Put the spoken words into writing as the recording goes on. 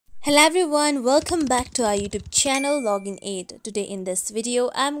Hello everyone, welcome back to our YouTube channel Login Aid. Today in this video,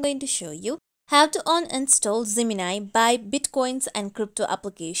 I'm going to show you how to uninstall Gemini by Bitcoins and crypto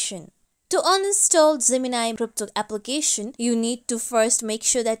application. To uninstall Gemini crypto application, you need to first make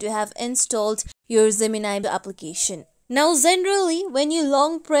sure that you have installed your Gemini application. Now generally, when you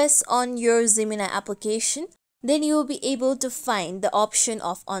long press on your Gemini application, then you will be able to find the option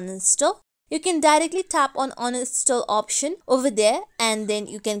of uninstall. You can directly tap on uninstall option over there and then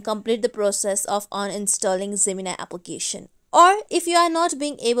you can complete the process of uninstalling Gemini application. Or if you are not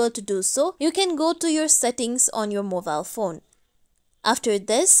being able to do so, you can go to your settings on your mobile phone. After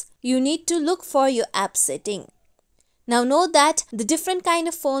this, you need to look for your app setting. Now know that the different kind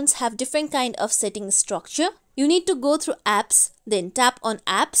of phones have different kind of setting structure. You need to go through apps, then tap on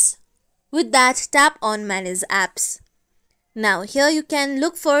apps. With that, tap on manage apps. Now here you can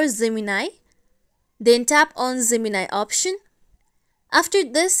look for Gemini. Then tap on Gemini option. After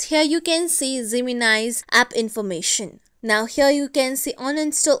this, here you can see Gemini's app information. Now here you can see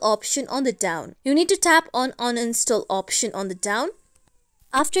uninstall option on the down. You need to tap on uninstall option on the down.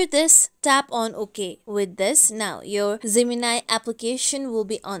 After this, tap on OK. With this, now your Gemini application will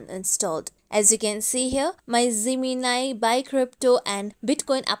be uninstalled. As you can see here, my Gemini by crypto and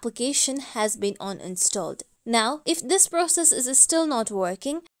Bitcoin application has been uninstalled. Now, if this process is still not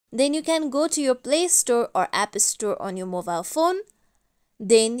working, then you can go to your Play Store or App Store on your mobile phone.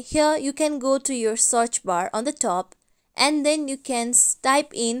 Then here you can go to your search bar on the top and then you can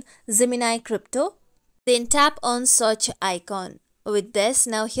type in Gemini Crypto. Then tap on search icon. With this,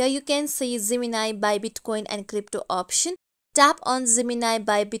 now here you can see Gemini by Bitcoin and crypto option. Tap on Gemini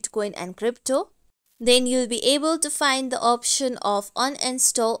by Bitcoin and crypto. Then you'll be able to find the option of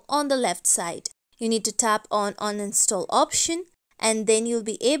uninstall on the left side. You need to tap on uninstall option and then you'll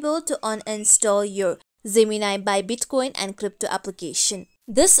be able to uninstall your Gemini by Bitcoin and crypto application.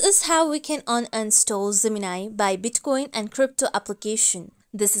 This is how we can uninstall Gemini by Bitcoin and crypto application.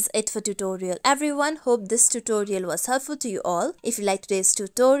 This is it for tutorial everyone. Hope this tutorial was helpful to you all. If you like today's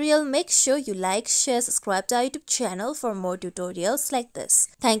tutorial, make sure you like, share, subscribe to our YouTube channel for more tutorials like this.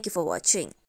 Thank you for watching.